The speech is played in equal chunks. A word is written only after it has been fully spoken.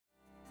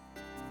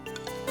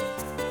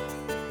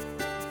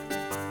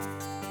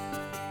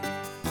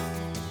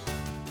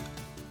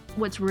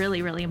what's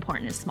really, really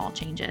important is small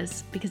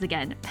changes, because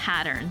again,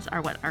 patterns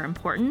are what are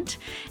important.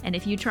 And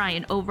if you try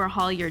and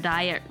overhaul your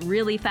diet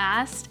really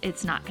fast,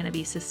 it's not going to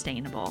be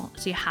sustainable.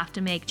 So you have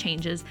to make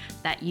changes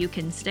that you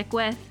can stick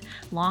with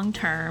long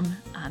term,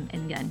 and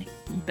again,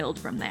 build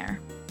from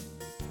there.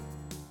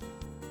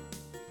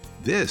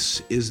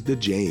 This is the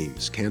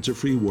James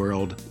Cancer-Free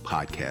World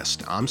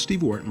podcast. I'm Steve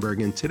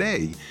Wartenberg, and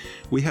today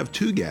we have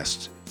two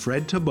guests.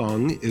 Fred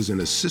Tabung is an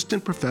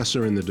assistant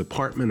professor in the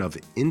Department of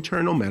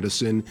Internal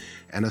Medicine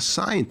and a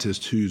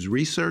scientist whose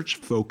research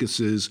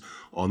focuses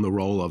on the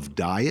role of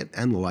diet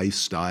and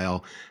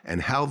lifestyle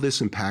and how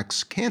this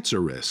impacts cancer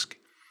risk.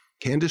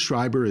 Candice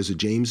Schreiber is a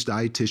James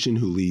dietitian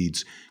who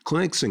leads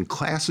clinics and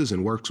classes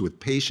and works with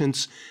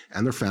patients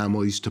and their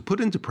families to put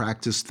into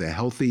practice the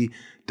healthy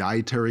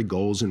dietary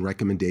goals and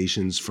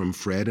recommendations from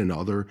Fred and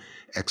other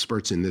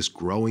experts in this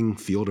growing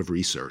field of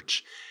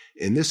research.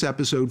 In this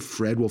episode,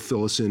 Fred will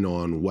fill us in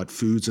on what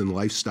foods and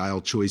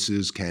lifestyle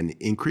choices can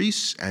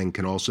increase and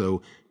can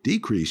also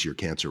decrease your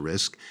cancer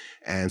risk,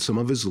 and some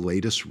of his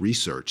latest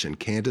research. And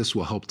Candice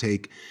will help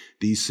take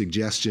these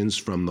suggestions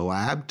from the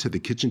lab to the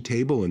kitchen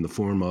table in the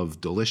form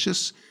of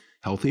delicious,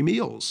 healthy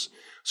meals.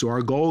 So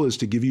our goal is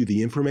to give you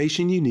the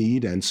information you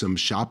need and some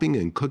shopping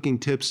and cooking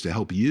tips to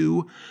help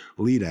you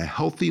lead a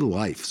healthy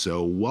life.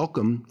 So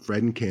welcome,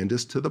 Fred and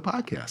Candice, to the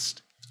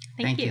podcast.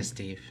 Thank you,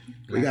 Steve.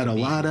 We got a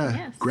lot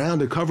of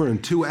ground to cover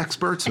and two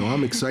experts, so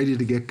I'm excited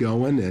to get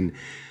going. And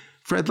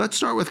Fred, let's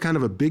start with kind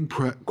of a big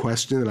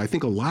question that I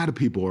think a lot of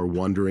people are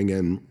wondering.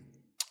 And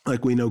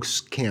like we know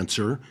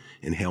cancer,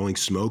 inhaling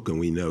smoke, and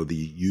we know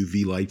the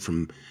UV light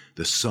from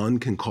the sun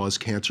can cause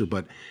cancer,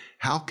 but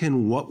how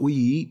can what we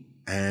eat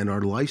and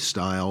our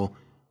lifestyle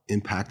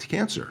impact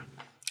cancer?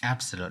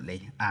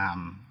 Absolutely.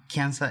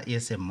 Cancer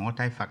is a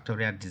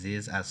multifactorial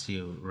disease, as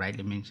you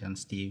rightly mentioned,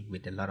 Steve,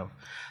 with a lot of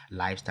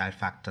lifestyle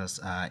factors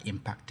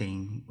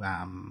impacting.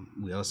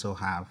 We also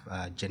have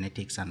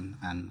genetics and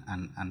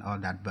all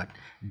that, but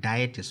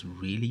diet is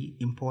really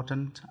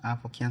important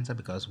for cancer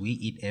because we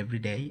eat every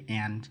day,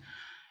 and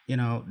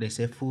they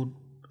say food.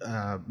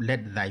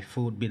 Let thy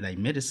food be thy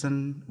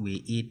medicine.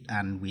 We eat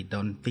and we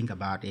don't think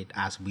about it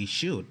as we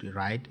should,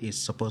 right? It's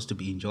supposed to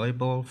be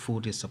enjoyable.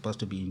 Food is supposed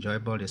to be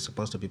enjoyable. It's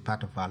supposed to be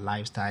part of our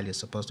lifestyle. It's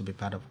supposed to be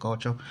part of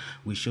culture.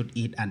 We should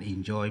eat and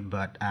enjoy,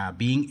 but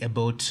being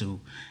able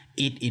to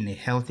eat in a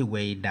healthy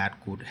way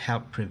that could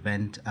help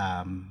prevent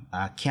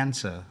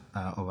cancer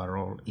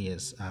overall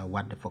is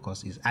what the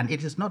focus is. And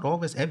it is not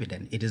always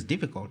evident. It is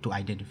difficult to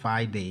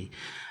identify the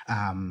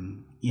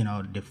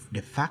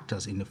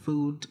factors in the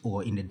food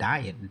or in the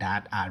diet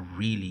that are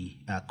really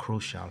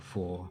crucial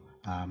for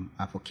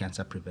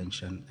cancer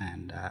prevention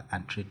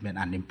and treatment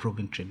and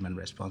improving treatment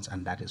response.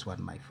 And that is what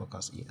my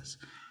focus is.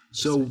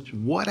 So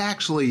what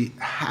actually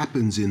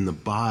happens in the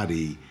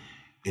body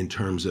in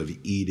terms of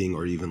eating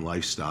or even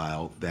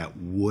lifestyle that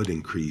would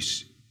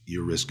increase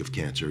your risk of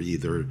cancer,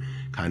 either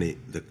kind of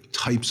the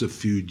types of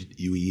food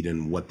you eat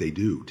and what they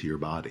do to your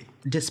body?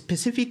 The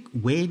specific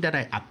way that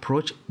I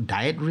approach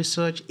diet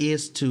research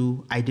is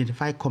to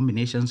identify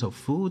combinations of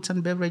foods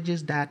and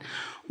beverages that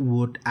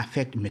would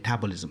affect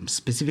metabolism,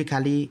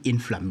 specifically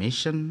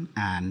inflammation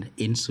and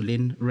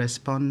insulin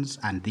response.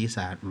 And these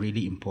are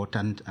really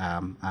important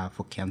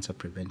for cancer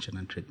prevention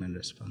and treatment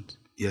response.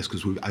 Yes,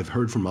 because I've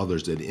heard from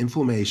others that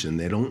inflammation,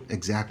 they don't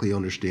exactly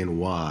understand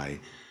why,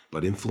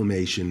 but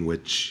inflammation,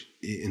 which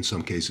in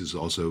some cases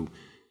also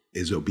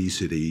is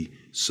obesity,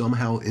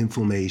 somehow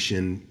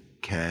inflammation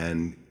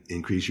can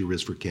increase your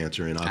risk for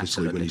cancer. And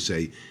obviously When you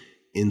say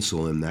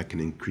insulin, that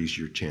can increase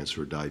your chance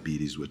for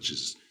diabetes, which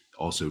is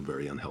also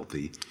very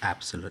unhealthy.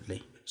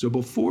 Absolutely. So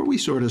before we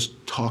sort of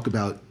talk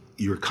about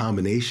your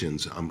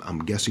combinations, I'm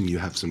guessing you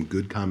have some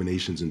good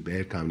combinations and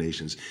bad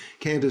combinations.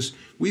 Candice,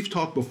 we've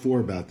talked before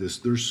about this.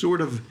 There's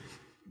sort of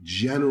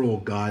general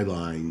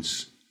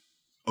guidelines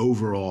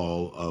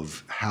overall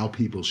of how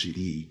people should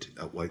eat,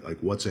 like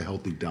what's a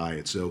healthy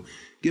diet. So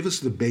give us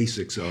the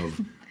basics of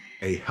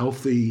a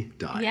healthy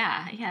diet.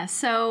 Yeah.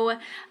 So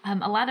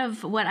a lot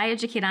of what I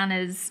educate on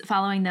is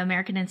following the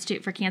American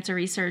Institute for Cancer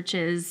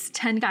Research's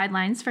 10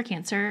 guidelines for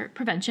cancer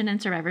prevention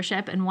and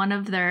survivorship. And one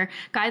of their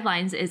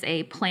guidelines is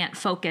a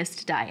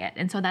plant-focused diet.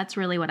 And so that's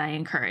really what I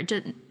encourage.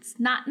 It's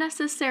not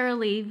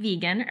necessarily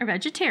vegan or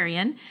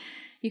vegetarian.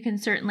 You can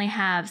certainly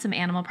have some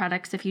animal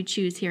products if you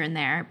choose here and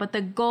there. But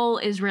the goal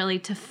is really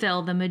to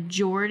fill the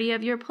majority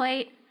of your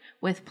plate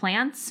with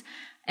plants,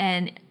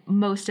 and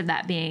most of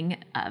that being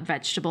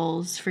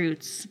vegetables,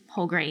 fruits,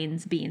 whole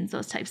grains, beans,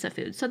 those types of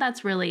foods. So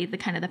that's really the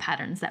kind of the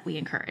patterns that we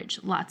encourage.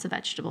 Lots of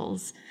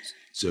vegetables.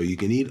 So you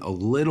can eat a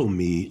little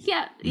meat,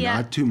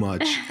 not too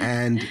much,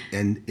 and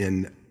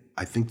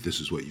I think this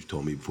is what you've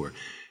told me before.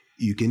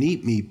 you can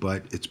eat meat,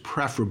 but it's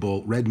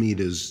preferable. Red meat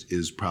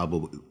is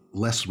probably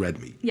less red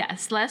meat.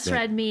 Yes, less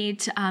red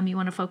meat. You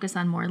want to focus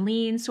on more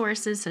lean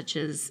sources such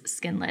as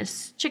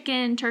skinless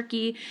chicken,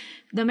 turkey.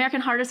 The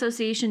American Heart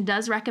Association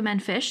does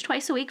recommend fish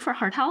twice a week for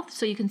heart health,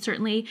 so you can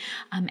certainly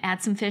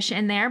add some fish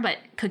in there, but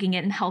cooking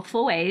it in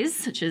healthful ways,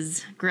 such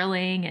as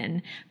grilling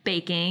and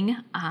baking.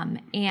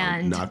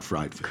 And not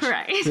fried fish.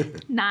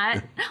 Correct.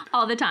 Not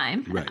all the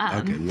time. Right.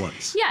 Okay,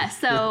 once. Yeah,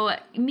 so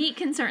meat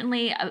can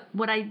certainly,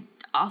 what I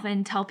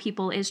often tell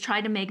people is try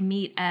to make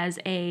meat as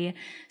a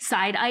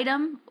side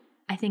item.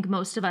 I think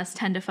most of us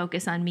tend to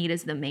focus on meat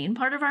as the main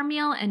part of our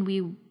meal, and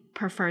we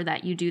prefer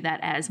that you do that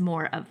as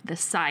more of the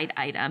side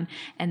item,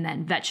 and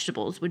then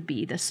vegetables would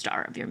be the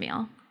star of your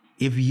meal.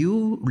 If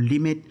you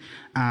limit,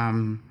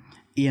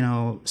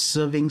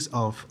 servings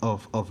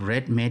of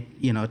red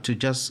meat, to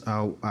just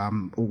 1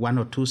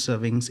 or 2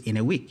 servings in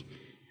a week,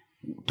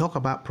 talk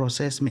about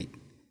processed meat.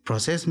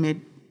 Processed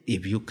meat,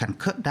 if you can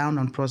cut down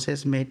on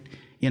processed meat,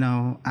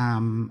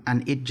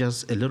 and eat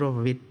just a little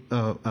bit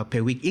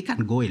per week, it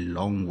can go a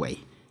long way.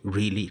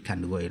 Really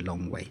can go a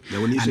long way.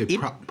 Now, when you say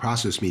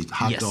processed meat,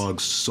 hot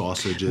dogs,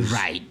 sausages.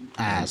 Right.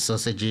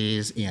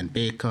 Sausages and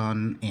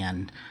bacon,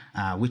 and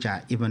which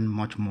are even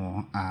much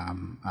more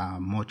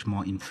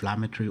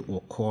inflammatory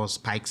or cause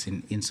spikes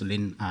in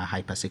insulin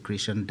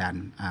hypersecretion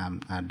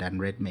than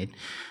red meat.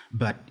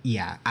 But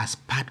yeah, as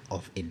part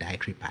of a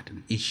dietary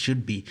pattern, it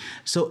should be.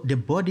 So the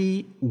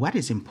body, what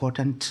is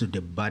important to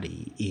the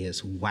body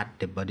is what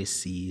the body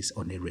sees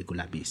on a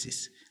regular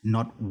basis,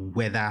 not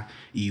whether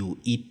you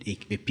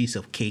eat a piece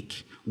of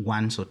cake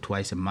once or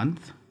twice a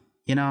month.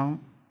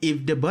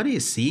 If the body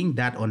is seeing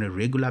that on a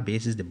regular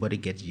basis, the body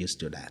gets used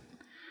to that,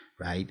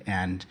 right?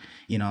 And,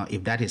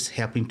 if that is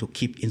helping to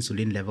keep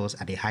insulin levels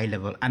at a high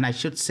level, and I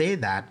should say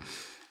that,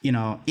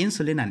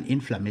 insulin and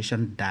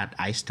inflammation, that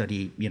I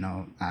study,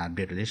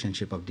 the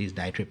relationship of these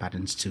dietary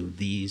patterns to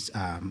these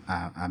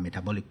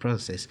metabolic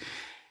processes,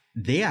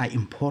 they are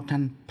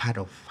important part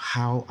of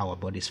how our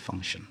bodies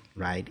function,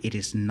 right? It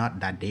is not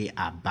that they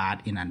are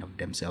bad in and of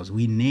themselves.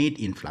 We need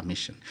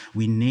inflammation.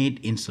 We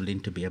need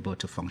insulin to be able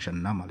to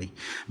function normally.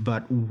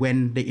 But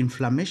when the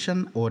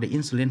inflammation or the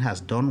insulin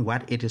has done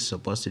what it is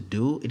supposed to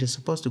do, it is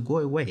supposed to go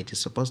away. It is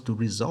supposed to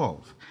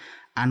resolve.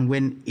 And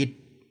when it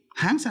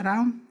hangs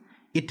around,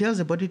 it tells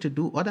the body to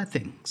do other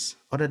things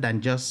other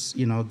than just,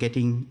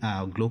 getting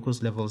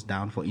glucose levels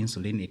down for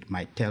insulin. It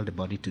might tell the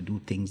body to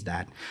do things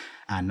that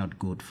are not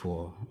good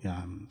for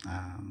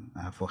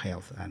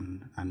health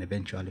and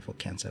eventually for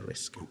cancer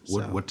risk.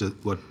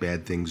 What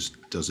bad things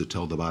does it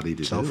tell the body to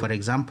do? So, for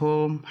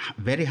example,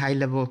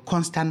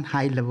 constant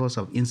high levels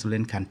of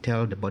insulin can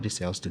tell the body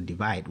cells to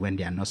divide when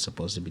they are not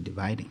supposed to be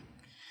dividing.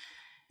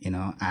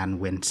 And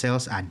when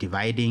cells are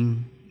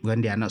dividing,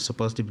 when they are not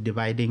supposed to be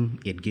dividing,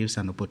 it gives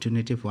an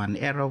opportunity for an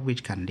error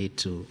which can lead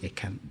to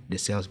the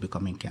cells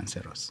becoming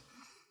cancerous.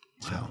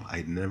 Wow,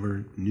 I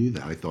never knew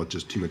that. I thought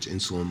just too much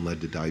insulin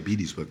led to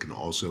diabetes, but can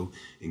also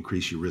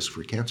increase your risk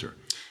for cancer.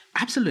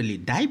 Absolutely.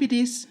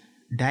 Diabetes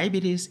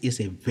is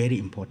a very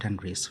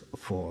important risk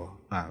for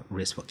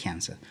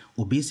cancer.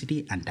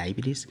 Obesity and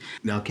diabetes.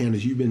 Now,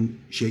 Candice,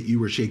 you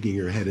were shaking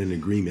your head in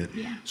agreement.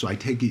 Yeah. So I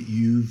take it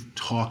you've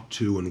talked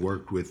to and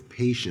worked with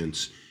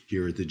patients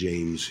here at the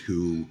James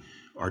who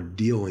are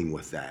dealing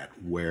with that,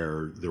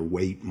 where their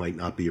weight might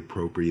not be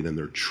appropriate and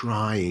they're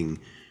trying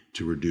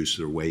to reduce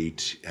their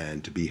weight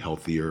and to be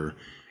healthier.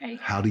 Right.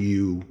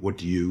 What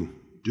do you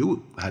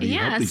do? How do you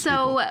help these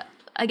people?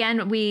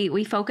 Again,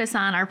 we focus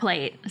on our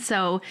plate.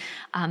 So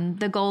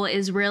the goal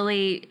is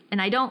really,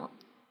 and I don't,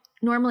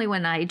 normally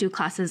when I do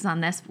classes on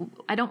this,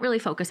 I don't really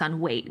focus on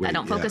weight. I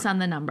don't focus on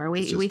the number.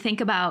 We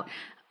think about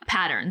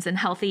patterns and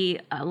healthy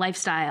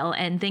lifestyle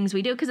and things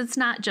we do, because it's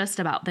not just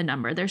about the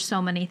number. There's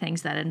so many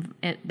things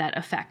that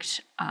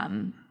affect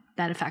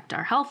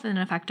our health and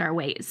affect our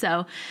weight.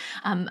 So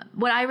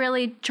what I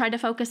really try to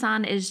focus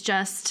on is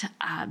just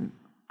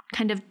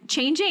kind of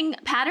changing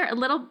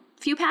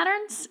few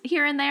patterns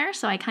here and there.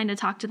 So I kind of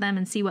talk to them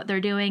and see what they're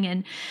doing.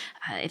 And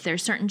if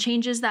there's certain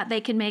changes that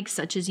they can make,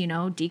 such as,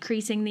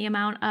 decreasing the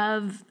amount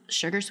of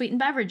sugar sweetened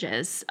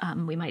beverages,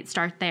 we might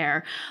start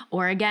there.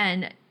 Or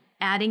again,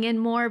 adding in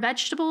more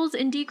vegetables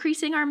and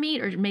decreasing our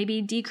meat, or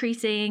maybe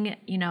decreasing,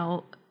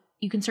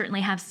 you can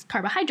certainly have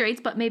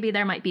carbohydrates, but maybe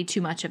there might be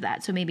too much of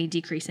that. So maybe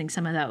decreasing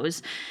some of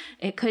those.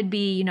 It could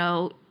be,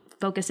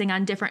 focusing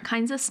on different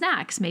kinds of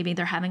snacks. Maybe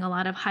they're having a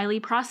lot of highly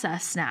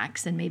processed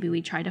snacks, and maybe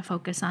we try to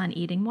focus on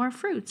eating more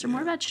fruits or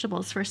more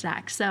vegetables for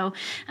snacks. So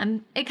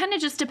it kind of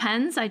just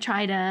depends. I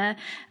try to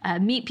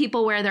meet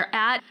people where they're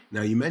at.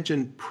 Now, you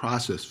mentioned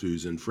processed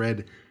foods, and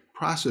Fred,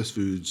 processed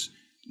foods,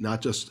 not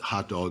just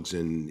hot dogs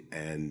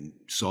and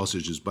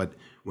sausages, but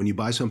when you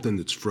buy something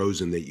that's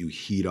frozen that you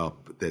heat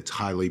up,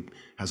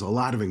 has a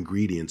lot of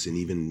ingredients and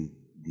even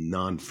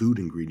non-food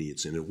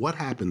ingredients in it. What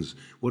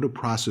do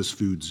processed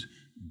foods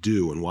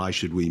do, and why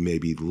should we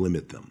maybe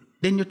limit them?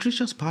 The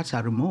nutritious parts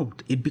are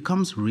removed. It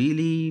becomes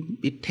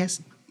it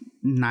tastes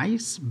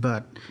nice,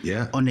 but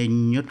on a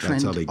nutrient.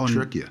 That's how they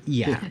trick you.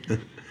 Yeah.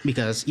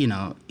 Because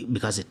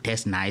because it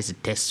tastes nice,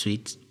 it tastes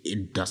sweet,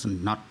 it does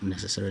not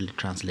necessarily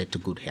translate to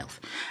good health.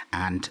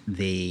 And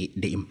the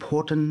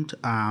important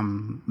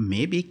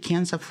maybe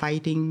cancer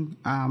fighting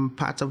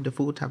parts of the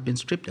food have been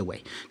stripped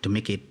away to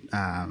make it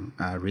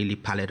really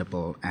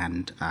palatable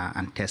and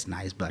taste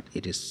nice, but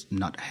it is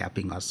not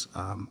helping us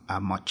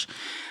much.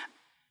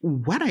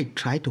 What I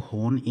try to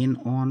hone in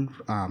on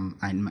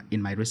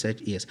in my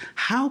research is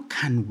how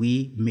can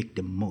we make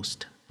the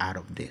most out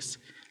of this?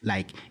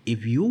 Like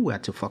if you were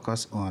to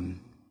focus on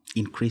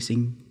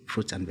increasing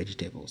fruits and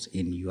vegetables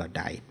in your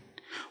diet,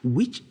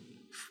 which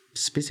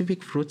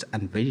specific fruits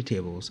and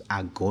vegetables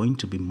are going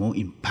to be more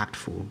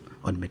impactful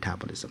on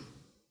metabolism?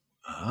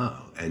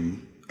 Oh,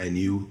 and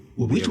you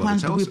will be which able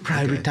ones to tell do we us?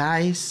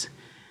 prioritize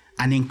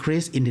and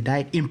increase in the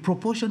diet in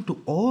proportion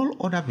to all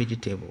other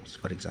vegetables,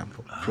 for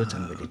example, fruits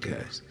and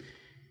vegetables,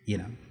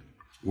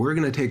 We're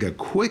going to take a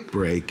quick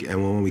break,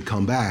 and when we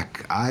come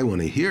back, I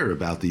want to hear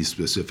about these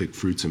specific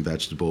fruits and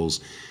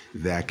vegetables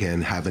that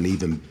can have an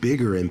even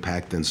bigger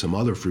impact than some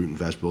other fruit and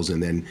vegetables,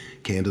 and then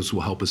Candice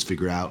will help us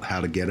figure out how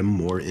to get them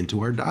more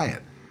into our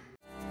diet.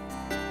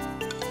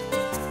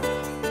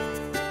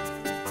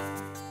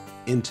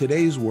 In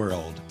today's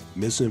world,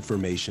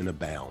 misinformation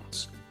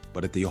abounds,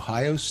 but at the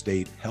Ohio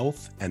State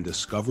Health and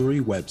Discovery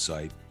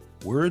website,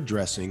 we're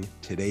addressing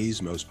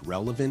today's most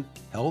relevant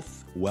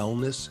health,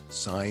 wellness,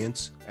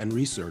 science, and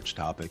research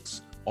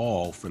topics,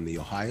 all from the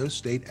Ohio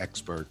State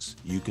experts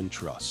you can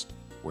trust.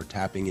 We're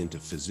tapping into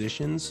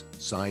physicians,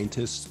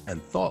 scientists,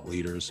 and thought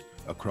leaders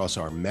across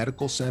our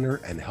medical center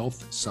and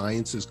health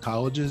sciences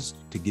colleges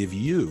to give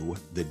you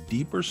the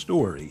deeper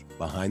story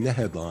behind the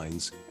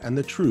headlines and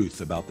the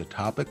truth about the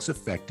topics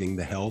affecting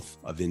the health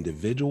of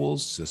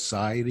individuals,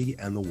 society,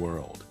 and the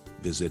world.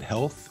 Visit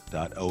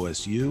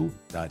health.osu.edu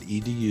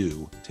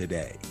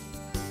today.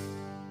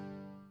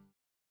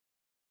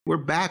 We're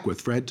back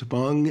with Fred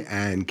Tabung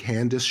and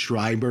Candice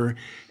Schreiber,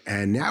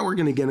 and now we're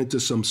going to get into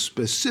some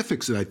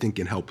specifics that I think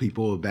can help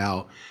people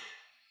about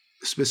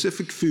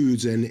specific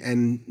foods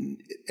and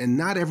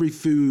not every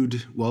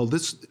food.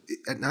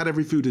 Not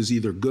every food is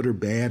either good or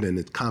bad, and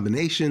its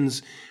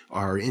combinations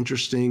are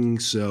interesting.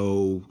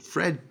 So,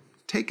 Fred,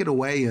 take it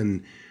away,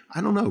 and I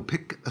don't know,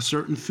 pick a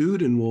certain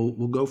food, and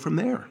we'll go from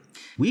there.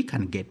 We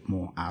can get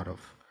more out of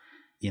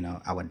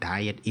our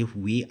diet if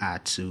we are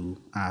to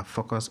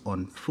focus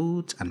on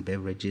foods and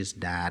beverages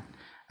that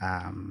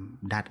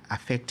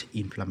affect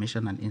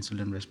inflammation and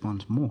insulin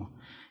response more.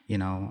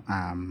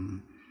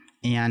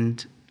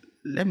 And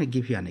let me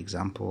give you an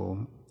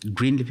example.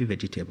 Green leafy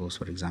vegetables,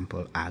 for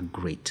example, are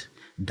great.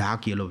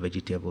 Dark yellow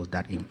vegetables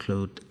that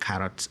include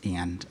carrots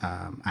and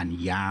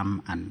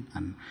yam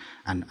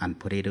and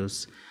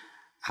potatoes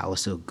are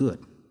also good.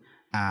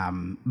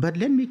 But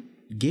let me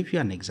give you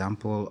an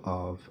example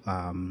of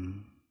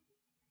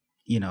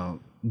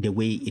the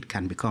way it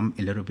can become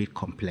a little bit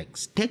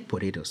complex. Take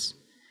potatoes.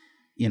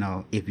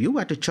 If you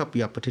were to chop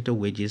your potato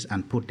wedges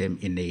and put them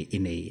in a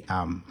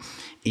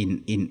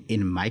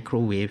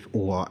microwave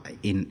or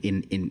and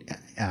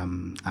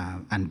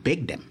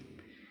bake them,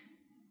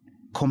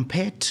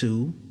 compared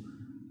to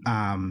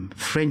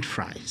French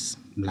fries,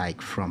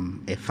 like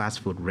from a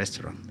fast food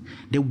restaurant,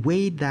 the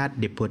way that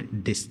the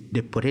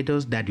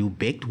potatoes that you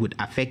baked would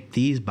affect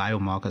these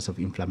biomarkers of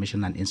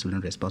inflammation and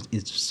insulin response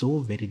is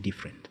so very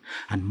different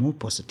and more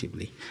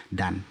positively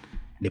than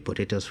the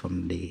potatoes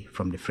from the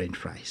French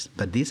fries.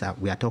 But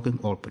we are talking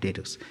all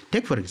potatoes.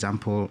 Take, for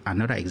example,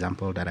 another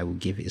example that I will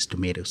give is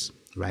tomatoes,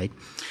 right?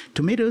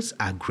 Tomatoes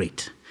are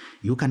great.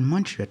 You can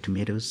munch your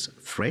tomatoes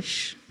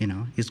fresh,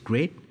 it's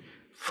great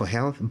for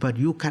health, but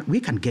we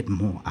can get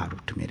more out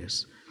of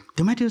tomatoes.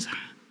 Tomatoes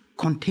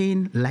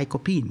contain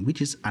lycopene, which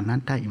is an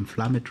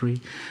anti-inflammatory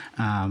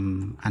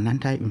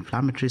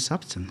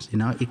substance.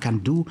 It can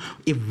do,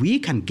 if we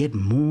can get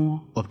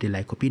more of the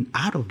lycopene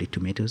out of the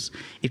tomatoes,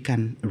 it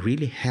can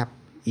really help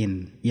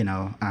in,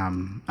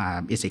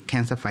 it's a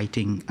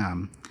cancer-fighting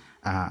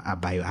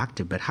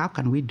bioactive. But how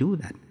can we do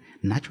that?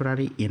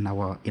 Naturally, in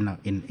our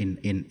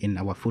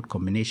food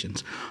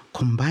combinations,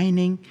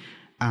 combining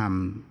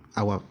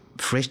our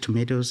fresh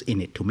tomatoes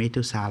in a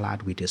tomato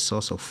salad with a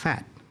source of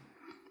fat.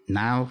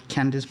 Now,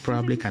 Candice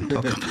probably can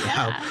talk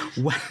about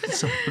what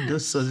some of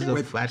those sources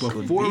of fat would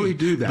be. Before we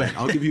do that,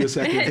 I'll give you a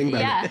second to think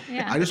about it.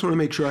 Yeah. I just want to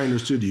make sure I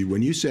understood you.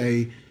 When you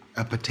say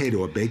a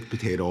potato, a baked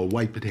potato, a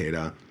white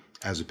potato,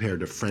 as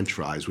compared to French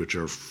fries, which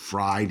are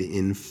fried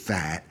in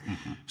fat.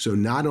 Mm-hmm. So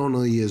not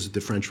only is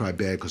the French fry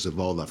bad because of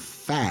all the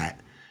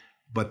fat,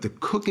 but the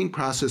cooking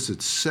process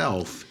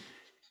itself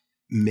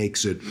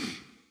makes it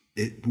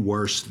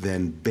worse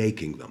than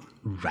baking them.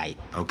 Right.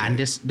 Okay. And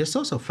the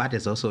source of fat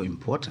is also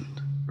important,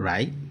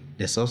 right?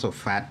 The source of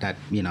fat that,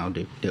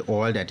 the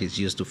oil that is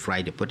used to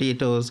fry the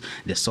potatoes,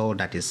 the salt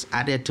that is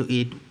added to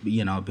it,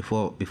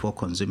 before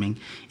consuming,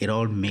 it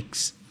all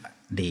makes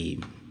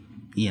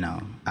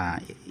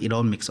it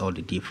all makes all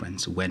the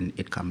difference when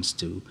it comes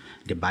to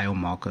the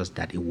biomarkers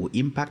that it will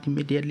impact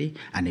immediately.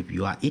 And if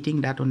you are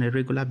eating that on a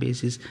regular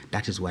basis,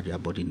 that is what your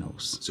body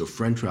knows. So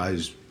French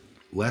fries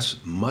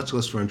much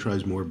less French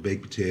fries, more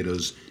baked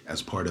potatoes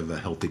as part of a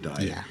healthy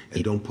diet. Yeah.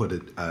 And don't put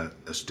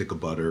a stick of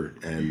butter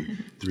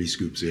and 3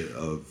 scoops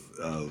of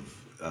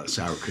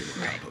sour cream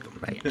on top of them.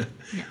 Right.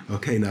 Yeah.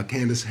 Okay, now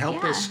Candice,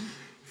 help us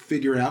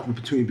figure out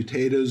between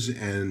potatoes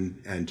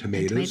and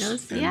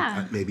tomatoes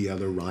and maybe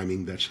other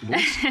rhyming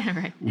vegetables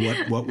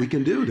Right. what we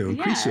can do to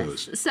increase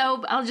those.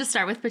 So I'll just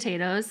start with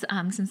potatoes,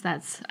 since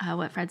that's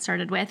what Fred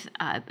started with.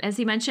 As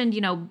he mentioned,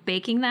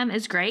 baking them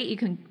is great. You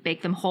can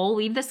bake them whole,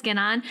 leave the skin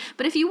on.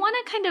 But if you want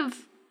to kind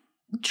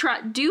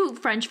of do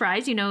French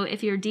fries,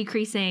 if you're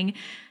decreasing,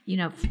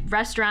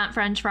 restaurant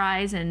French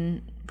fries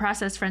and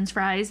processed French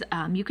fries,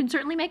 you can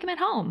certainly make them at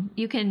home.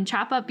 You can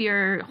chop up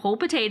your whole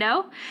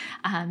potato.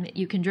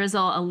 You can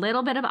drizzle a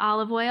little bit of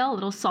olive oil, a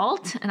little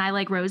salt, and I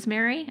like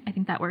rosemary. I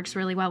think that works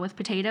really well with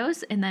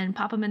potatoes. And then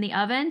pop them in the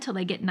oven till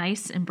they get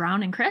nice and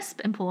brown and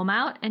crisp, and pull them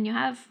out, and you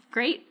have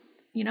great,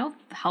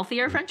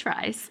 healthier French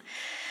fries.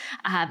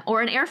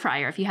 Or an air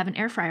fryer. If you have an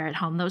air fryer at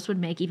home, those would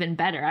make even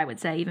better, I would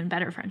say, even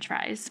better French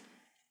fries.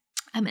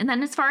 And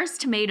then as far as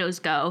tomatoes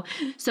go,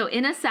 so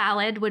in a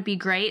salad would be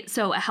great.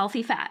 So a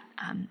healthy fat,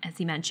 as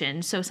he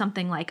mentioned. So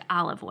something like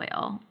olive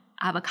oil,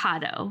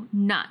 avocado,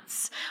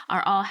 nuts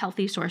are all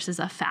healthy sources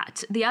of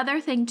fat. The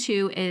other thing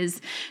too is,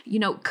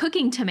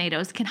 cooking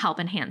tomatoes can help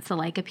enhance the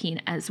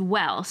lycopene as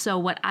well. So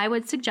what I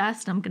would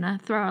suggest, I'm going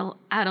to throw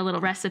out a little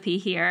recipe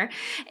here,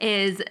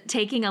 is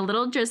taking a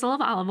little drizzle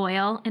of olive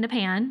oil in a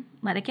pan,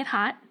 let it get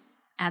hot,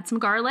 add some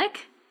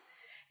garlic,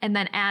 and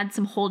then add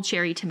some whole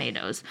cherry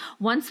tomatoes.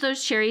 Once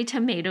those cherry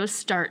tomatoes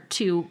start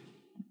to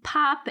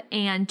pop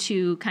and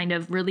to kind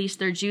of release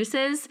their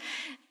juices,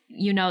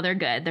 they're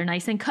good. They're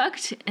nice and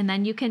cooked. And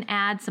then you can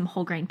add some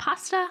whole grain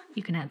pasta.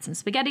 You can add some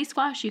spaghetti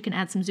squash. You can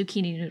add some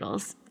zucchini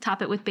noodles.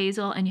 Top it with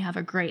basil, and you have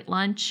a great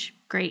lunch,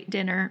 great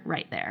dinner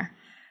right there.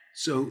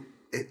 So,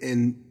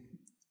 in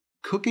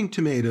cooking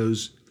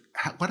tomatoes,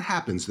 what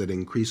happens that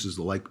increases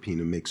the lycopene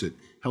and makes it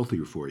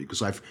healthier for you?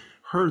 Because I've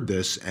heard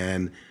this,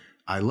 and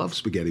I love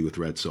spaghetti with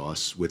red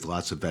sauce with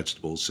lots of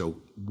vegetables. So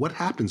what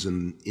happens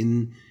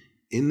in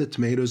the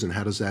tomatoes, and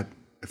how does that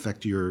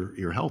affect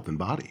your health and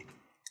body?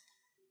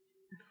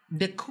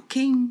 The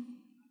cooking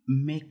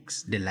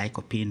makes the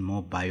lycopene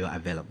more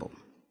bioavailable.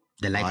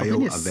 The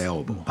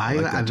lycopene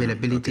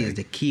bioavailability is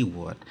the key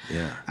word.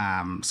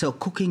 Yeah. So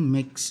cooking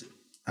makes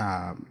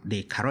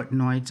the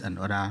carotenoids and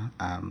other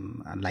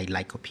like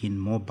lycopene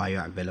more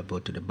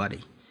bioavailable to the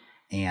body,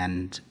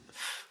 and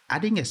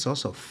adding a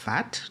source of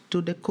fat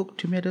to the cooked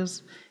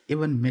tomatoes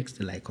even makes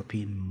the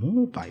lycopene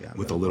more bioavailable.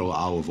 With a little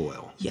olive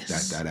oil.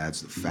 Yes. That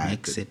adds the fat.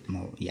 Makes it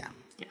more, yeah.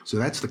 So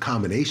that's the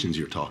combinations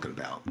you're talking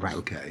about. Right.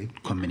 Okay.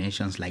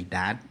 Combinations like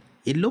that.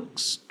 It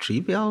looks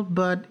trivial,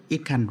 but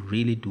it can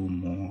really do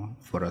more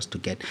for us to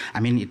get.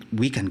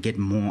 We can get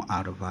more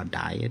out of our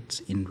diets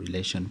in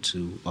relation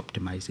to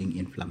optimizing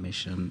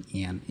inflammation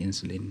and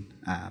insulin,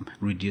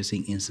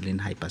 reducing insulin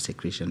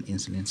hypersecretion,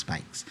 insulin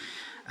spikes.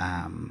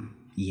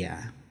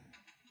 Yeah.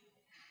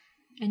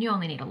 And you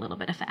only need a little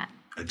bit of fat.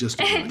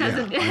 Just it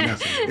doesn't.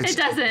 It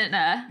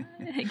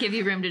doesn't give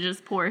you room to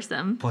just pour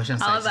some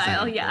olive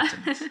oil. Yeah.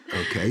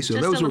 Okay, so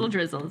just those a little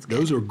drizzle is good.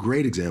 Those are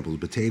great examples.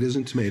 Potatoes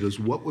and tomatoes.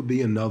 What would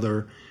be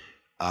another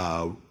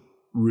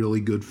really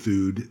good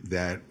food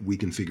that we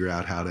can figure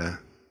out how to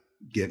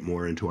get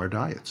more into our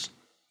diets?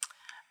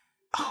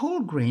 Whole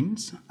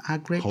grains are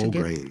great to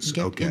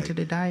get into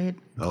the diet.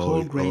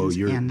 Whole grains.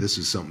 This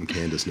is something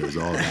Candice knows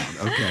all about.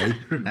 Okay.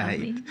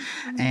 Right.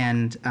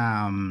 And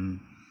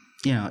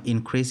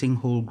increasing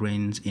whole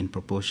grains in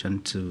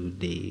proportion to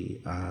the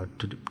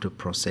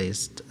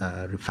processed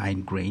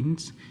refined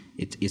grains,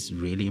 it is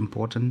really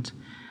important.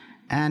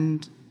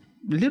 And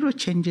little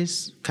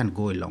changes can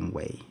go a long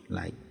way,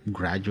 like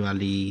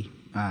gradually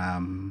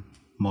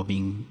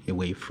moving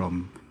away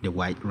from the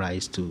white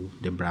rice to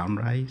the brown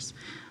rice,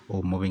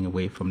 or moving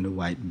away from the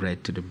white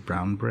bread to the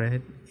brown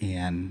bread,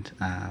 and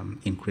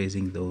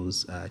increasing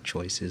those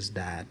choices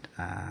that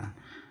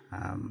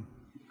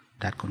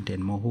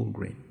contain more whole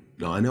grain.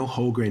 Now, I know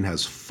whole grain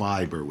has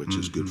fiber, which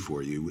is good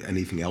for you.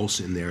 Anything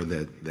else in there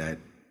that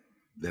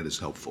is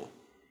helpful?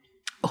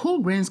 Whole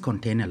grains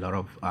contain a lot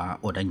of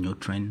other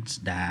nutrients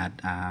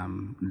that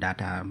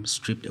are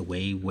stripped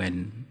away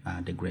when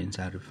the grains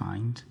are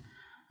refined.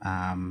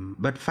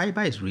 But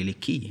fiber is really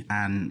key,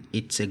 and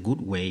it's a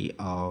good way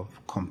of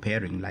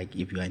comparing. Like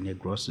if you're in a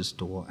grocery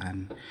store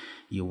and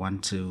you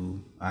want to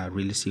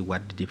really see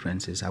what the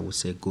difference is, I would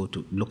say go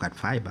to look at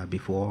fiber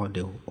before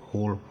the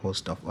whole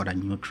host of other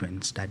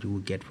nutrients that you will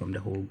get from the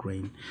whole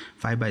grain.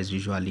 Fiber is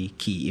usually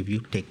key. If you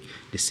take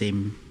the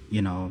same,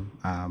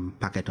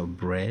 packet of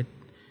bread,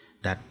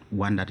 that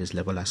one that is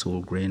labeled as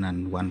whole grain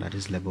and one that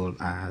is labeled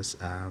as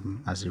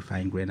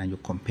refined grain, and you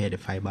compare the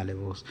fiber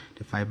levels,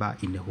 the fiber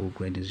in the whole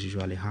grain is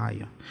usually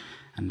higher,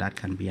 and that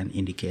can be an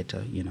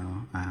indicator,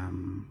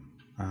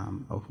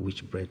 of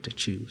which bread to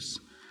choose.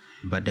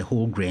 But the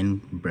whole grain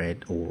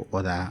bread or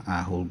other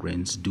whole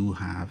grains do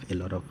have a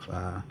lot of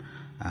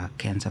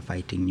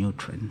cancer-fighting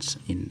nutrients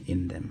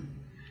in them.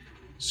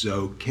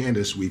 So,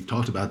 Candice, we've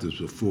talked about this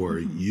before.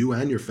 You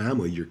and your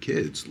family, your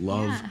kids,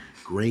 love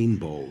grain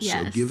bowls.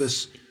 Yes. So give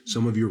us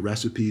some of your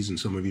recipes and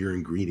some of your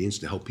ingredients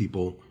to help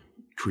people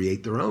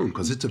create their own,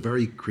 because it's a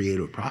very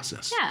creative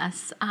process.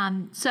 Yes.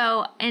 And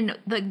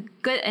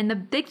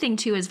the big thing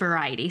too is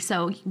variety.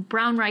 So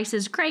brown rice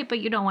is great,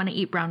 but you don't want to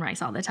eat brown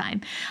rice all the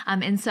time.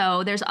 And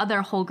so there's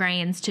other whole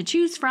grains to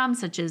choose from,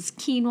 such as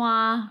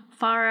quinoa,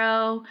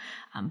 farro,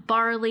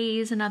 barley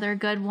is another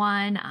good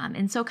one.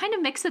 And so kind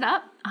of mix it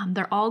up.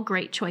 They're all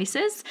great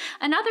choices.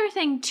 Another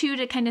thing too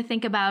to kind of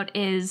think about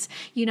is,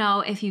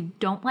 if you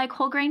don't like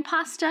whole grain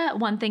pasta,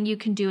 one thing you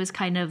can do is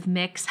kind of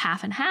mix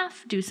half and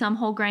half, do some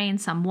whole grain,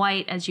 some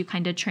white as you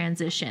kind of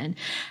transition.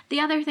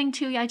 The other thing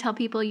too, I tell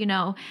people,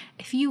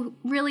 if you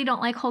really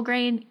don't like whole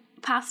grain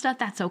pasta,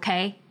 that's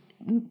okay.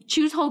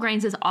 Choose whole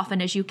grains as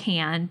often as you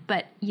can,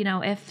 but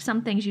if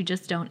some things you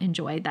just don't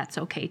enjoy, that's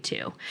okay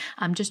too.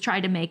 Just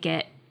try to make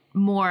it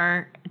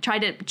try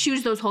to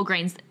choose those whole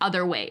grains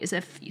other ways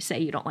if you say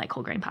you don't like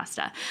whole grain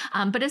pasta.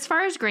 But as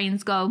far as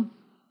grains go,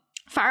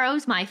 farro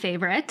is my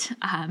favorite.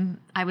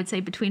 I would say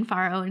between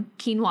farro and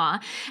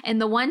quinoa.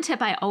 And the one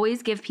tip I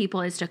always give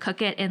people is to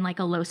cook it in like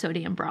a low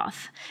sodium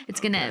broth. It's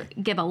going to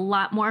give a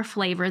lot more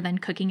flavor than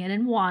cooking it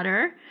in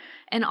water.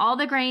 And all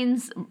the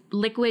grains,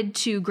 liquid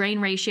to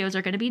grain ratios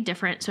are going to be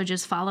different. So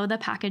just follow the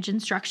package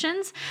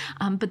instructions.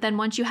 But then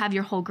once you have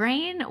your whole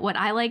grain, what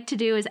I like to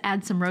do is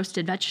add some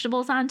roasted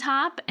vegetables on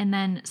top and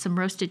then some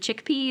roasted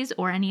chickpeas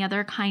or any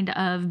other kind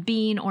of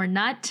bean or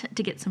nut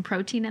to get some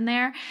protein in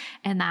there.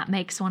 And that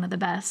makes one of the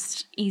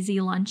best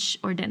easy lunch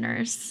or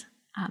dinners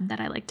that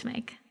I like to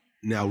make.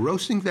 Now,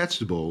 roasting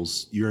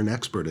vegetables, you're an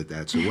expert at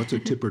that. So what's a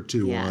tip or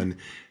two on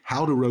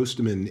how to roast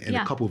them and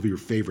a couple of your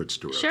favorites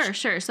to roast?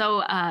 Sure.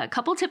 So a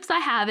couple tips I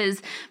have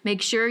is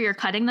make sure you're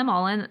cutting them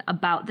all in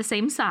about the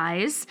same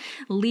size,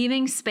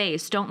 leaving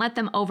space. Don't let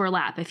them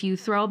overlap. If you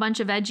throw a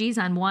bunch of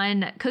veggies on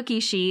one cookie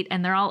sheet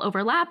and they're all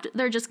overlapped,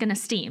 they're just going to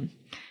steam.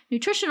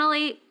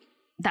 Nutritionally,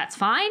 that's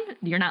fine.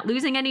 You're not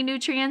losing any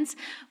nutrients.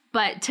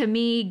 But to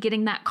me,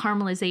 getting that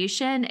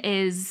caramelization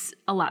is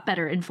a lot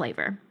better in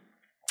flavor.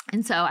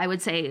 And so I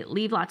would say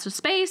leave lots of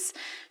space,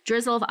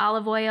 drizzle of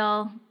olive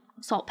oil,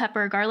 salt,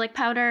 pepper, garlic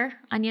powder,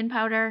 onion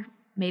powder,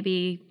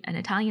 maybe an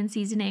Italian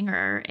seasoning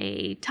or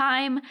a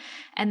thyme,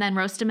 and then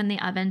roast them in the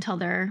oven till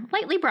they're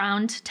lightly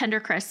browned,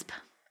 tender crisp.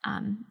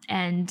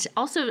 And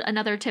also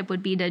another tip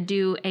would be to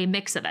do a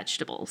mix of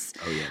vegetables.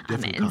 Oh yeah,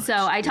 different And kinds.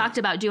 so I talked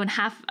about doing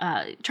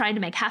trying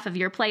to make half of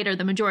your plate or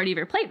the majority of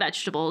your plate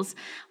vegetables.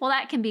 Well,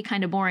 that can be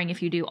kind of boring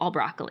if you do all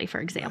broccoli, for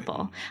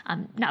example.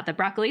 Right. Not that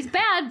broccoli's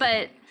bad,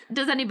 but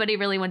does anybody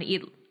really want to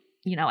eat,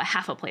 a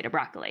half a plate of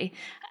broccoli?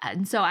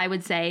 And so I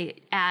would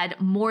say add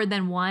more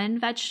than one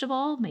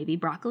vegetable, maybe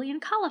broccoli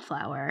and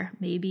cauliflower,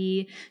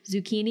 maybe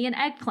zucchini and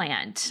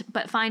eggplant,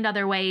 but find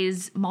other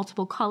ways,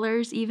 multiple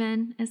colors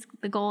even is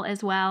the goal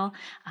as well,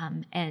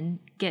 and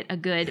get a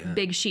good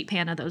big sheet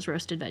pan of those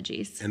roasted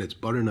veggies. And it's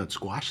butternut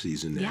squash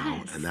season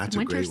now, and that's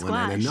winter a great squash,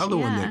 one. And another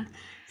one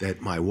that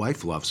my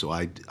wife loves, so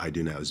I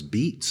do now, is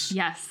beets.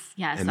 Yes,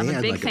 and I'm they a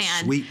had big like fan.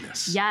 A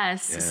sweetness.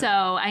 Yes, so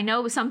I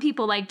know some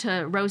people like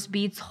to roast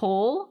beets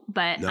whole,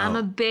 but I'm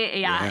a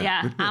big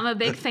I'm a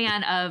big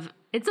fan of.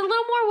 It's a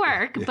little more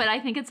work, but I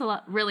think it's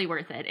really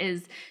worth it.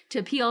 Is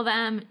to peel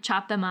them,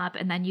 chop them up,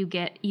 and then you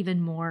get even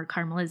more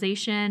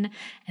caramelization,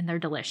 and they're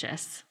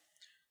delicious.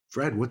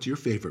 Fred, what's your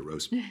favorite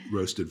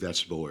roasted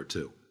vegetable or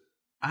two?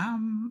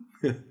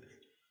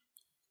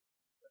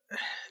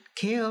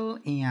 Kale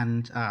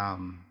and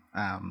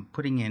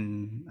putting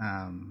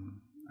in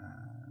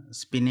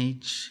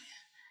spinach,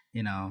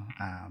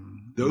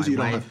 those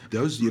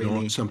you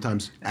don't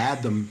sometimes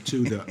add them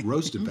to the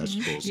roasted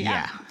vegetables.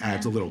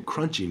 Adds a little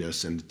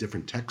crunchiness and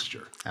different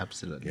texture.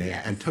 Absolutely.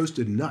 Yeah, and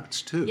toasted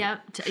nuts too.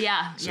 Yep.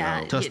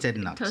 Toasted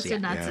nuts.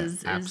 Toasted nuts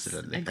is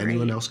absolutely. a great,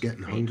 anyone else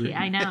getting hungry?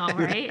 I know,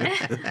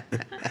 right?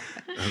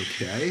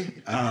 Okay.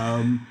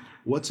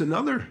 What's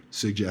another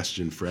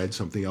suggestion, Fred?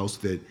 Something else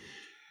that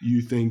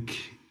you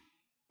think,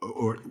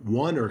 or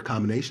one or a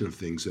combination of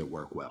things that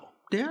work well?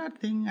 The other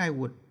thing I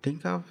would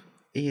think of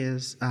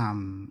is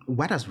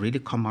what has really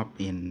come up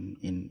in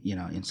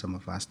some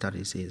of our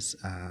studies is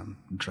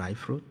dried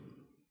fruit.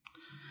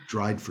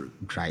 Dried fruit.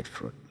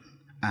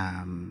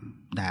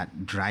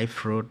 That dry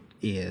fruit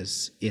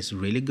is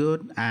really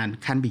good and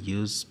can be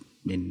used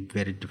in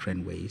very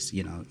different ways,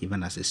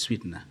 even as a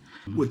sweetener.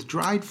 With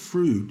dried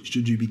fruit,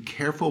 should you be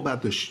careful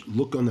about the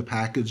look on the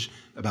package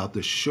about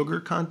the sugar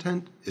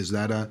content? Is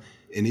that an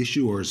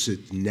issue, or is it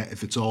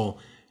if it's all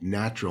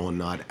natural and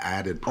not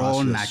added processed?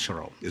 All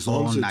natural. As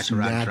long as it's natural,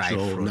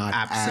 natural, not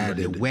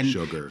absolutely. added When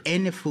sugar.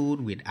 Any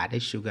food with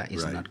added sugar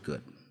is not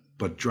good.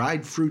 But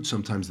dried fruit,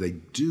 sometimes they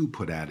do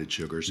put added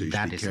sugar, so you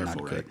should be careful,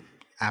 not good. right?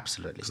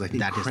 Absolutely. Because I think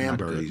that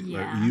cranberries, you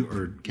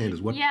or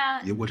Candice, what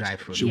dry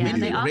fruit? Should we do?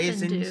 they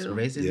often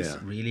Raisins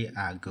really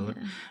are good,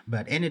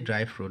 but any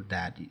dry fruit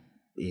that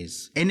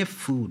is any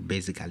food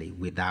basically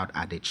without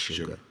added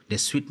sugar, the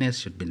sweetness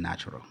should be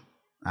natural.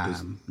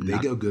 They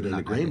go good in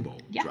a grain bowl.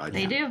 Yeah, dried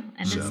they fruit. do,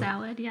 and in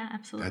salad. Yeah,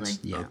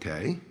 absolutely.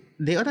 Okay.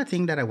 the other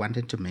thing that I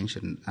wanted to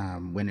mention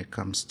when it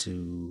comes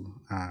to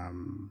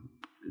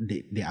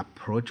the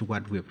approach,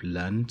 what we've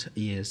learned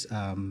is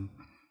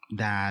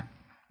that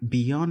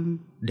beyond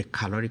the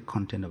caloric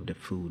content of the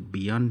food,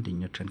 beyond the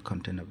nutrient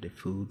content of the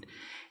food,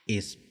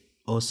 is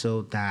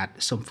also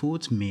that some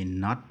foods may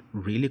not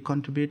really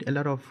contribute a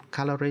lot of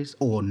calories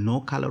or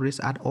no calories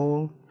at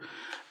all,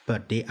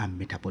 but they are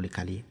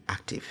metabolically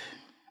active.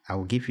 I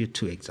will give you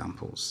 2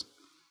 examples.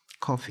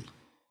 Coffee.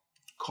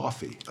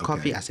 Okay.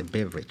 Coffee as a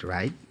beverage,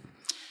 right?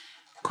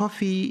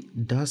 Coffee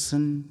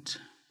doesn't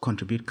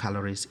contribute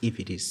calories if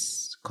it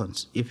is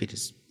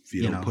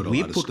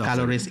we put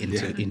calories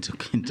into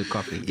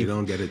coffee. You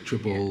don't get a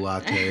triple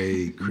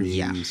latte,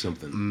 cream,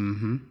 something.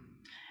 Mm-hmm.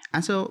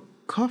 And so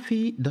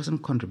coffee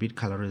doesn't contribute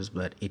calories,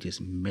 but it is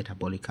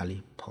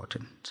metabolically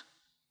potent,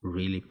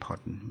 really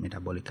potent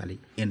metabolically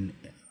in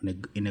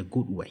a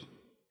good way,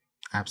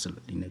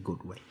 absolutely in a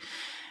good way.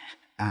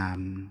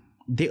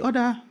 The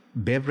other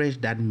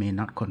beverage that may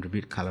not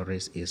contribute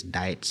calories is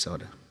diet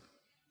soda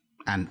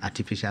and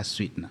artificial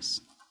sweeteners.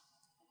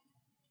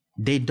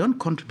 They don't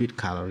contribute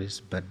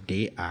calories, but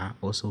they are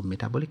also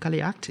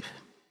metabolically active,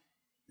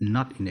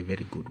 not in a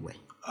very good way.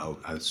 Oh,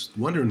 I was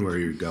wondering where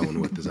you're going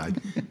with this.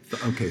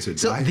 Okay, so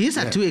diet, these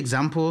are 2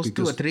 examples,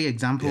 2 or 3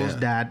 examples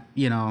that,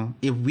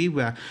 if we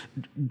were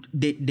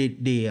the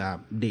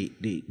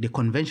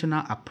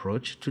conventional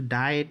approach to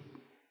diet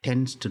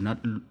tends to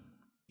not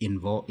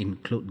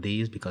include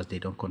these because they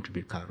don't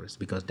contribute calories,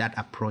 because that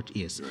approach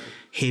is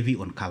heavy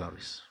on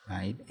calories,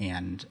 right?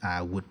 And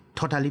would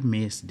totally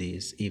miss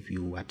this if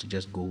you were to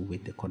just go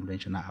with the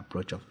conventional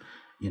approach of,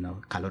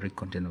 caloric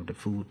content of the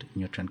food,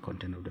 nutrient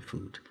content of the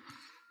food.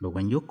 But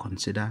when you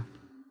consider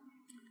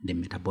the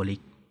metabolic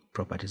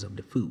properties of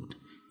the food,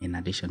 in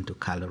addition to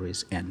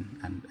calories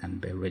and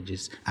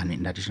beverages, and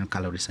in addition to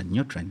calories and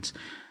nutrients,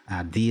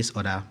 these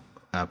other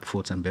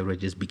foods and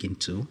beverages begin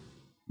to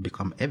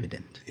become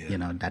evident,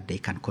 that they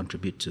can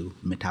contribute to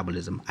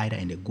metabolism either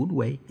in a good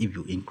way if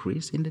you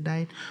increase in the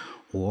diet,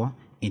 or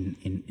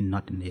in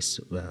not in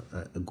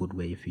a good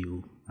way if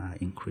you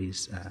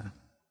increase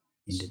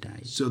in the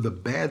diet. So the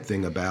bad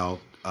thing about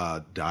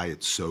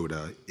diet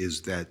soda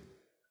is that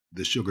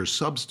the sugar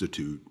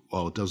substitute,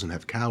 while it doesn't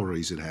have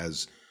calories, it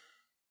has,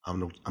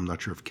 I'm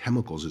not sure if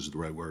chemicals is the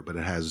right word, but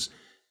it has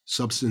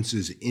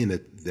substances in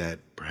it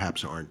that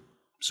perhaps aren't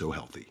so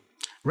healthy.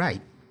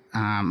 Right.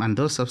 And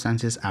those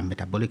substances are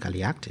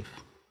metabolically active.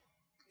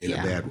 In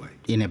a bad way.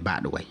 In a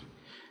bad way.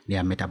 They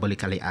are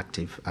metabolically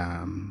active.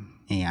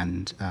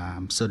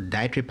 So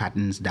dietary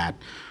patterns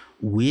that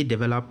we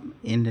develop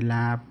in the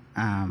lab,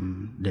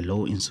 the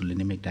low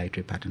insulinemic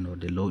dietary pattern or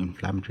the low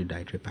inflammatory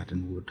dietary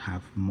pattern would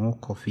have more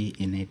coffee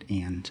in it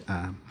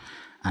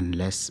and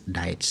less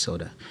diet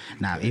soda.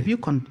 Now, if you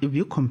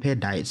compare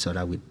diet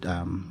soda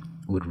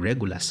with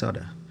regular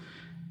soda,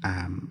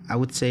 I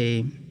would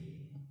say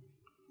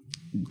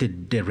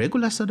the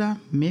regular soda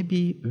may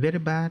be very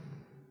bad,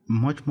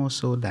 much more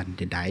so than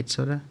the diet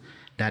soda.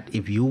 That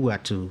if you were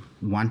to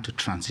want to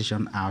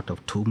transition out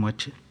of too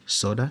much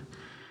soda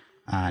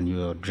and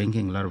you're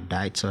drinking a lot of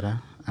diet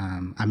soda,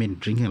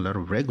 drinking a lot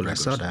of regular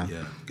soda,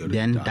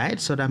 then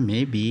diet soda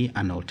may be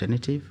an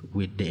alternative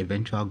with the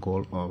eventual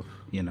goal of,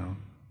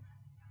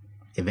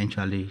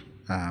 eventually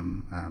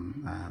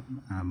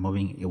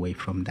moving away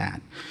from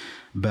that.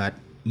 But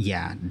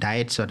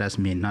diet sodas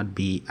may not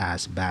be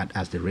as bad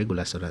as the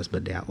regular sodas,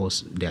 but they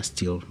are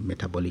still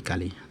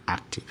metabolically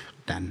active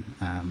than,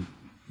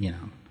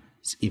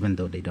 even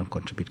though they don't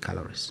contribute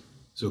calories.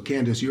 So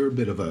Candice, you're a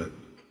bit of a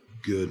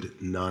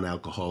good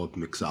non-alcoholic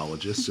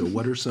mixologist. So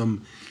what are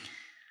some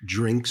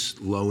drinks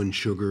low in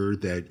sugar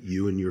that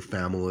you and your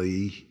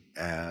family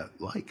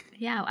like?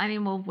 Yeah,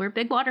 we're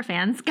big water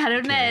fans, gotta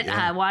admit.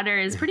 Water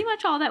is pretty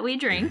much all that we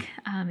drink,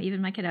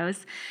 even my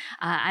kiddos.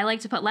 I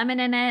like to put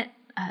lemon in it.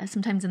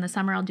 Sometimes in the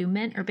summer I'll do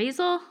mint or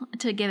basil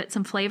to give it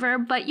some flavor.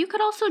 But you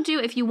could also do,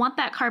 if you want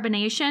that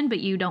carbonation, but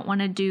you don't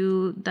want to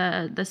do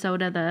the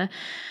soda, the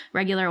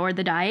regular or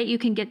the diet, you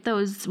can get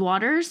those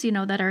waters,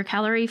 that are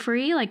calorie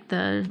free, like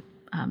the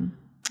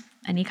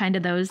any kind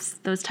of those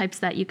types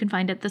that you can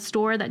find at the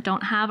store that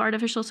don't have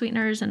artificial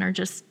sweeteners and are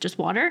just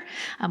water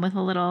with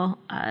a little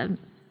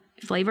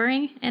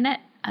flavoring in it.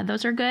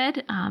 Those are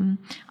good.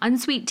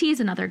 Unsweet tea is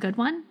another good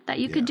one that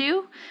you could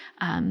do.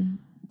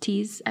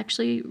 Tea's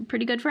actually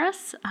pretty good for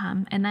us.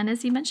 And then,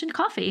 as you mentioned,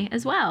 coffee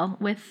as well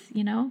with,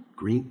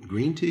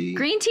 Green tea?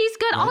 Green tea's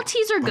good. All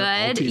teas are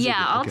good.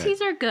 All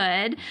teas are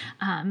good.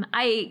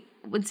 I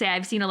would say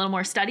I've seen a little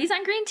more studies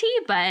on green tea,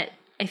 but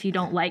if you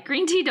don't like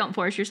green tea, don't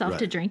force yourself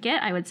to drink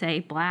it. I would say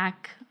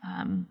black,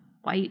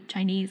 white,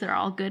 Chinese are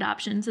all good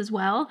options as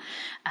well.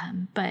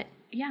 But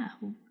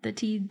the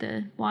tea,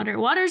 the water.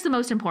 Water is the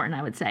most important,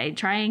 I would say.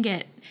 Try and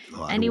get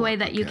any way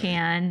that you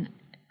can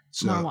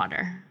more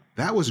water.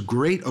 That was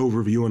great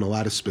overview and a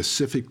lot of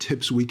specific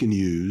tips we can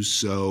use.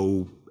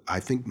 So I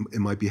think it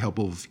might be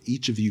helpful if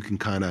each of you can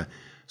kind of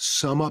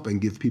sum up and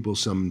give people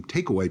some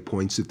takeaway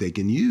points that they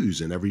can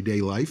use in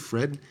everyday life.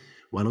 Fred,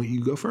 why don't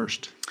you go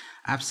first?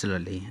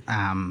 Absolutely.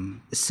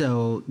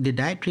 So the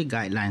dietary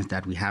guidelines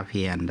that we have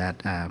here and that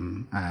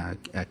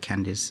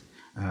Candice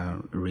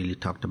really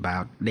talked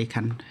about, they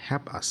can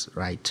help us,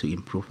 right, to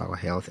improve our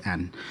health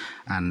and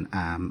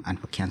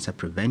for cancer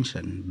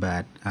prevention.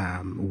 But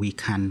we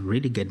can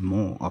really get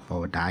more of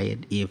our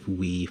diet if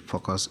we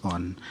focus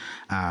on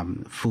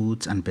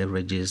foods and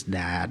beverages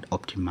that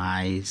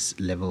optimize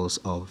levels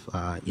of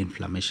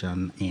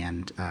inflammation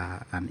and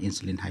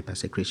insulin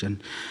hypersecretion,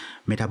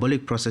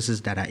 metabolic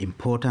processes that are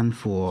important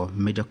for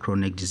major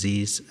chronic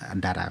disease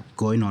that are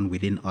going on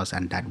within us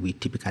and that we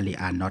typically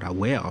are not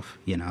aware of,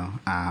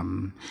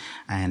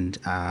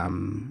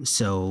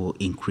 so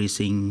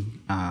increasing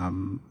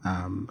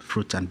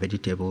fruits and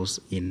vegetables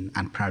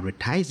and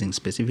prioritizing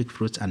specific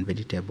fruits and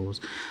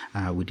vegetables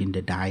within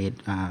the diet,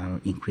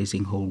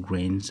 increasing whole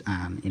grains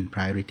in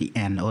priority,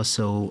 and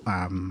also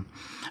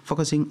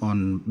focusing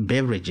on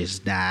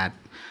beverages that,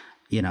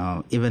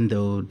 even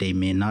though they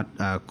may not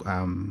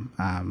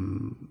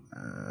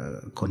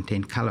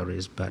contain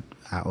calories, but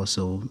are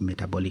also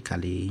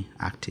metabolically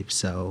active.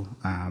 So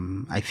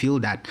I feel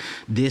that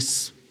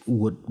this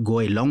would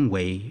go a long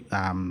way,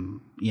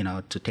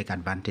 to take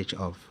advantage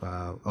of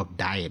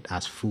diet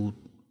as food,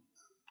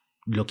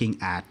 looking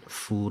at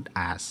food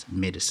as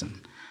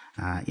medicine.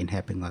 In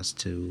helping us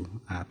to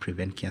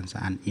prevent cancer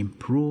and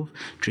improve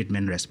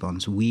treatment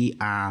response.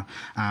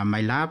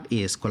 My lab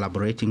is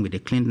collaborating with the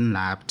Clinton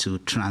lab to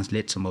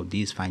translate some of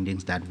these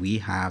findings that we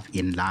have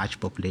in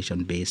large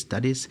population-based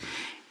studies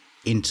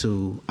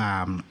into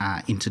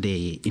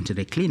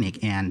the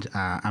clinic, and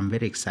I'm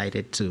very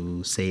excited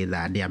to say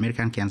that the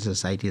American Cancer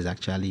Society has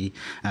actually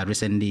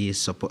recently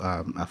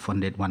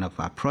funded one of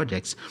our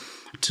projects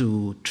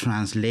to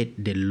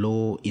translate the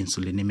low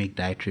insulinemic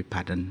dietary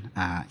pattern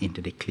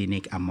into the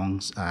clinic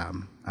amongst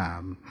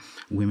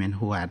women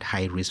who are at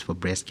high risk for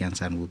breast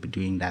cancer, and we'll be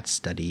doing that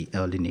study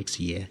early next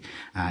year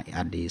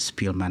at the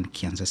Spielman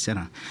Cancer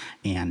Center.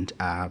 And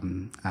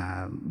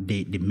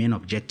the main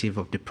objective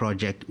of the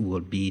project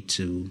will be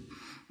to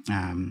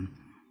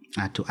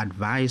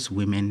advise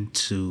women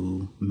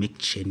to make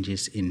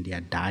changes in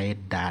their diet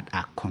that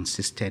are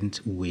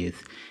consistent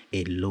with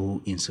a low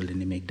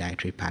insulinemic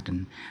dietary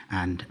pattern,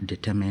 and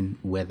determine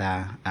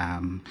whether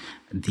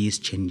these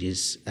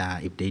changes,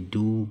 if they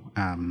do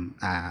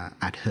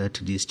adhere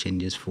to these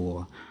changes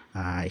for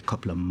a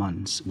couple of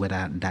months,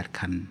 whether that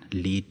can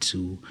lead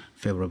to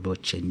favorable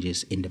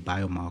changes in the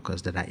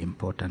biomarkers that are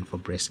important for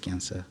breast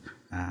cancer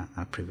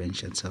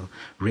prevention. So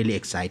really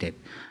excited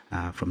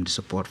from the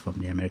support from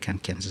the American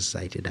Cancer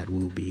Society that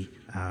we'll be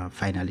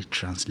finally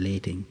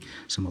translating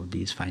some of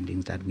these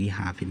findings that we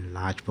have in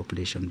large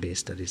population-based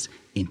studies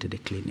into the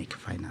clinic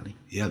finally.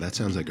 Yeah, that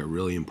sounds like a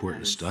really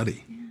important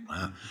study.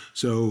 Wow.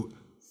 So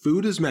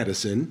food is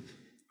medicine,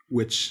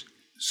 which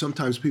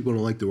sometimes people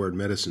don't like the word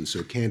medicine.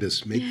 So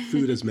Candice, make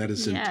food as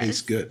medicine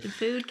taste good.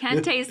 Food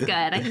can taste good.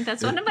 I think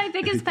that's one of my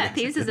biggest pet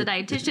peeves as a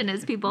dietitian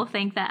is people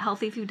think that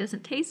healthy food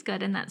doesn't taste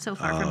good, and that's so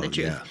far from the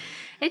truth. Yeah.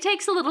 It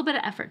takes a little bit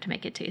of effort to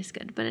make it taste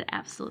good, but it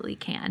absolutely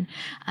can.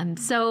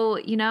 So,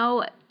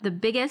 the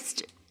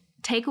biggest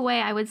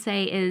takeaway I would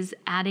say is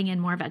adding in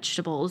more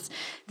vegetables.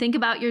 Think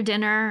about your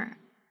dinner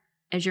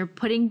as you're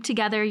putting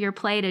together your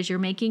plate, as you're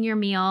making your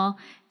meal.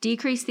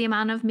 Decrease the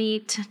amount of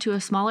meat to a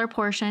smaller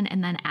portion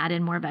and then add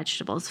in more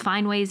vegetables.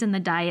 Find ways in the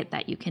diet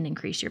that you can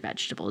increase your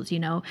vegetables.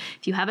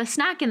 If you have a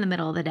snack in the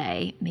middle of the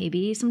day,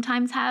 maybe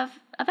sometimes have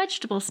a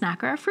vegetable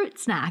snack or a fruit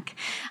snack.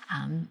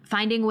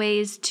 Finding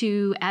ways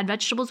to add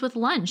vegetables with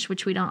lunch,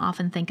 which we don't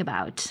often think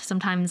about.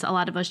 Sometimes a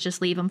lot of us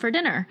just leave them for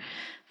dinner.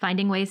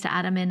 Finding ways to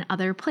add them in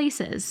other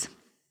places.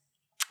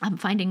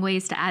 Finding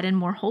ways to add in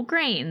more whole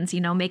grains,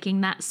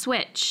 making that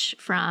switch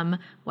from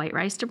white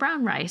rice to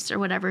brown rice or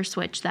whatever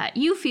switch that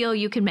you feel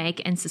you can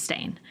make and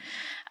sustain.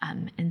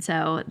 And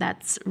so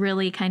that's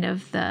really kind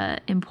of the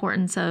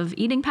importance of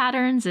eating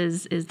patterns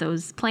is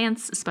those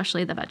plants,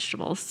 especially the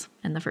vegetables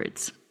and the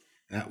fruits.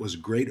 That was a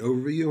great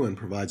overview and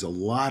provides a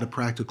lot of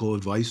practical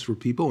advice for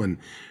people. And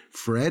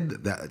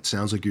Fred, that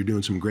sounds like you're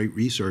doing some great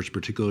research,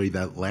 particularly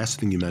that last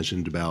thing you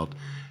mentioned about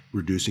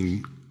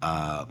reducing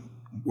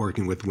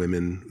working with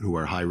women who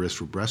are high risk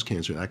for breast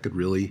cancer. That could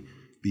really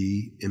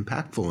be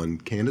impactful.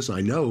 And Candice,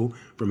 I know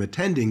from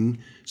attending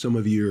some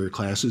of your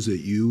classes that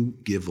you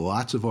give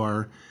lots of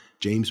our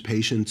James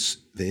patients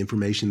the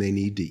information they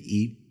need to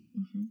eat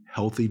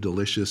healthy,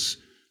 delicious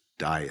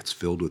diets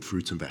filled with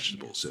fruits and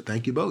vegetables. So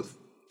thank you both.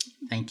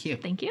 Thank you.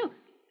 Thank you.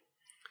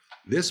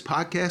 This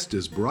podcast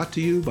is brought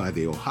to you by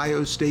the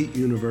Ohio State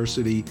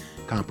University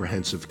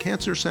Comprehensive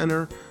Cancer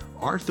Center,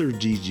 Arthur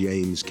G.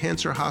 James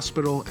Cancer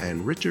Hospital,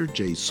 and Richard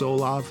J.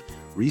 Solove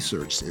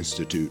Research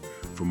Institute.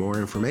 For more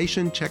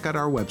information, check out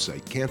our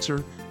website,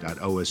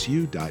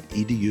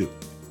 cancer.osu.edu.